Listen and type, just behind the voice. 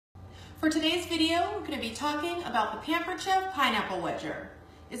For today's video, we're going to be talking about the Pampered Pineapple Wedger.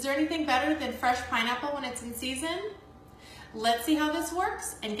 Is there anything better than fresh pineapple when it's in season? Let's see how this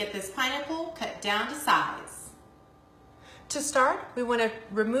works and get this pineapple cut down to size. To start, we want to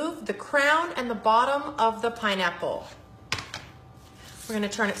remove the crown and the bottom of the pineapple. We're going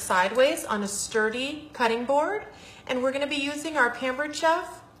to turn it sideways on a sturdy cutting board, and we're going to be using our Pampered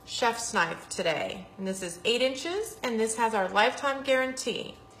chef's knife today. And this is 8 inches, and this has our lifetime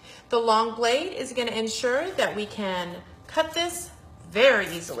guarantee. The long blade is going to ensure that we can cut this very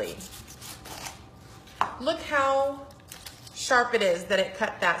easily. Look how sharp it is that it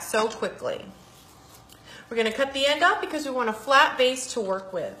cut that so quickly. We're going to cut the end up because we want a flat base to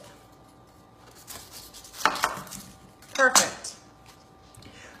work with. Perfect.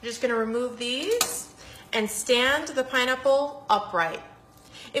 We're just going to remove these and stand the pineapple upright.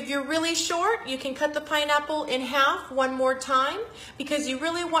 If you're really short, you can cut the pineapple in half one more time because you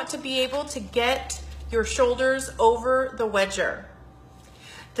really want to be able to get your shoulders over the wedger.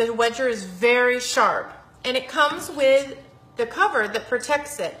 The wedger is very sharp, and it comes with the cover that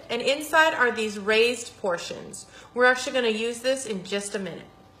protects it, and inside are these raised portions. We're actually going to use this in just a minute.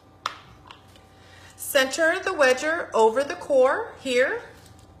 Center the wedger over the core here,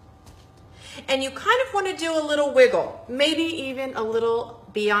 and you kind of want to do a little wiggle, maybe even a little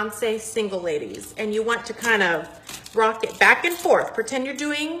Beyonce single ladies, and you want to kind of rock it back and forth. Pretend you're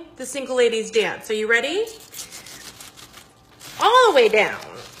doing the single ladies dance. Are you ready? All the way down.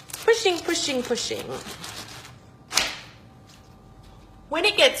 Pushing, pushing, pushing. When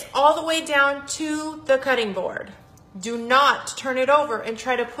it gets all the way down to the cutting board, do not turn it over and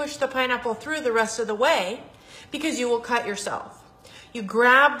try to push the pineapple through the rest of the way because you will cut yourself. You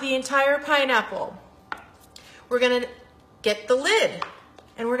grab the entire pineapple. We're going to get the lid,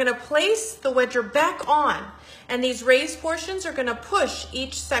 and we're going to place the wedger back on, and these raised portions are going to push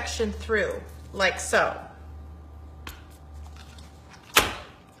each section through like so.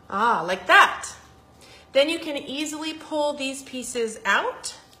 Like that. Then you can easily pull these pieces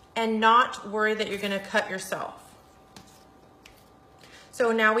out and not worry that you're going to cut yourself.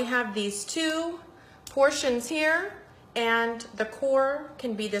 So now we have these two portions here, and the core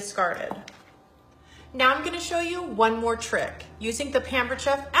can be discarded. Now I'm going to show you one more trick using the Pampered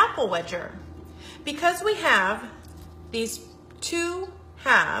Apple Wedger. Because we have these two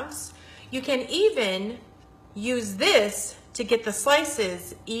halves, you can even use this to get the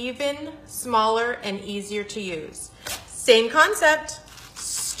slices even smaller and easier to use. Same concept,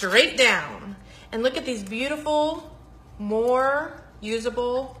 straight down. And look at these beautiful, more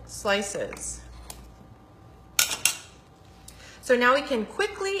usable slices. So now we can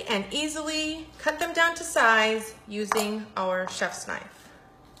quickly and easily cut them down to size using our chef's knife.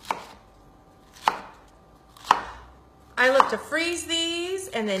 I love to freeze these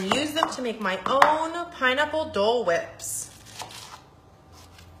and then use them to make my own pineapple Dole Whips.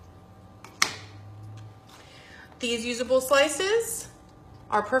 These usable slices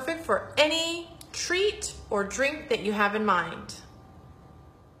are perfect for any treat or drink that you have in mind.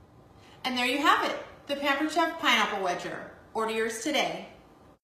 And there you have it, the Pampered Pineapple Wedger. Order yours today.